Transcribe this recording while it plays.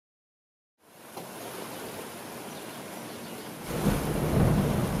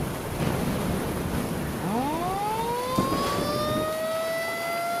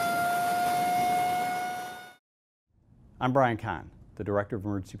I'm Brian Kahn, the Director of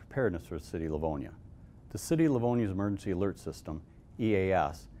Emergency Preparedness for the City of Livonia. The City of Livonia's Emergency Alert System,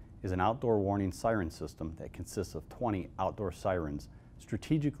 EAS, is an outdoor warning siren system that consists of 20 outdoor sirens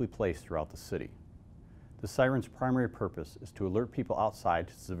strategically placed throughout the city. The siren's primary purpose is to alert people outside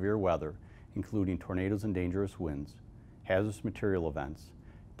to severe weather, including tornadoes and dangerous winds, hazardous material events,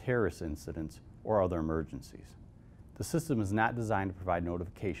 terrorist incidents, or other emergencies. The system is not designed to provide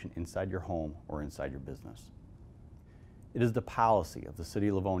notification inside your home or inside your business. It is the policy of the City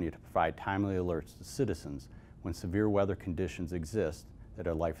of Livonia to provide timely alerts to citizens when severe weather conditions exist that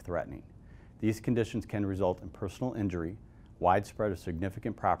are life-threatening. These conditions can result in personal injury, widespread or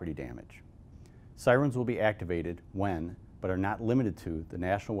significant property damage. Sirens will be activated when, but are not limited to, the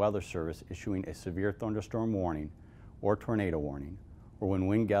National Weather Service issuing a severe thunderstorm warning or tornado warning, or when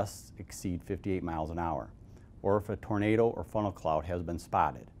wind gusts exceed 58 miles an hour, or if a tornado or funnel cloud has been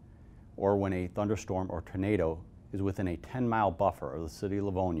spotted, or when a thunderstorm or tornado is within a 10-mile buffer of the City of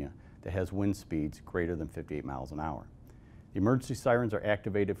Livonia that has wind speeds greater than 58 miles an hour. The emergency sirens are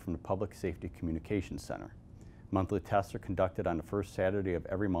activated from the Public Safety Communications Center. Monthly tests are conducted on the first Saturday of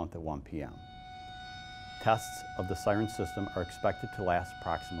every month at 1 p.m. Tests of the siren system are expected to last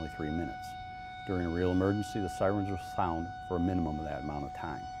approximately 3 minutes. During a real emergency, the sirens will sound for a minimum of that amount of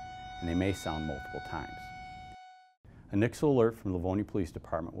time, and they may sound multiple times. A NICSO alert from the Livonia Police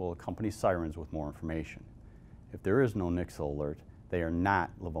Department will accompany sirens with more information. If there is no NICSO alert, they are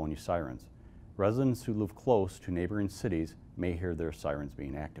not Livonia sirens. Residents who live close to neighboring cities may hear their sirens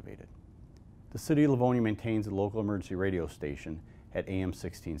being activated. The City of Livonia maintains a local emergency radio station at AM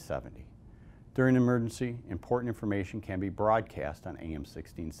 1670. During an emergency, important information can be broadcast on AM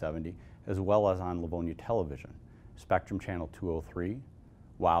 1670 as well as on Livonia Television, Spectrum Channel 203,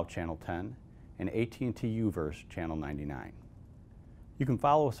 WOW Channel 10, and AT&T U-verse Channel 99. You can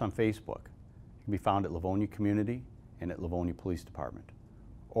follow us on Facebook. It can be found at Livonia Community and at Livonia Police Department,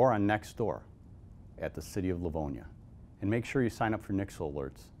 or on Nextdoor at the City of Livonia. And make sure you sign up for NICSO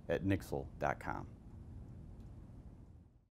alerts at nixl.com.